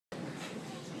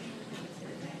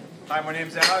Hi, my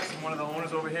name's Alex. I'm one of the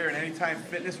owners over here at Anytime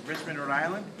Fitness, Richmond, Rhode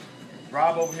Island.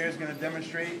 Rob over here is going to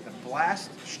demonstrate the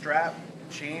blast strap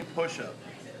chain push-up.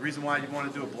 The reason why you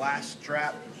want to do a blast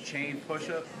strap chain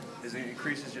push-up is it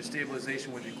increases your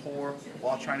stabilization with your core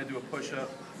while trying to do a push-up,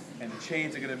 and the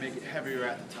chains are going to make it heavier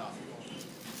at the top.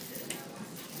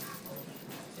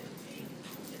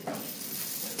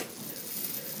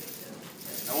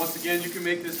 Now once again, you can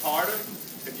make this harder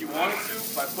if you wanted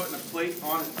to by putting a plate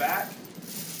on his back.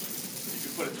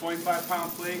 You can put a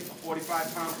 25-pound plate, a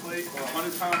 45-pound plate, or a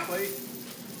 100-pound plate.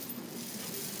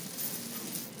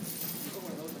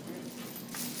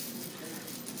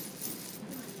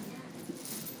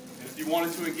 And if you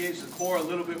wanted to engage the core a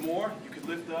little bit more, you could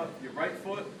lift up your right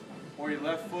foot or your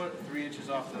left foot 3 inches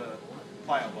off the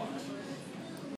plyo box.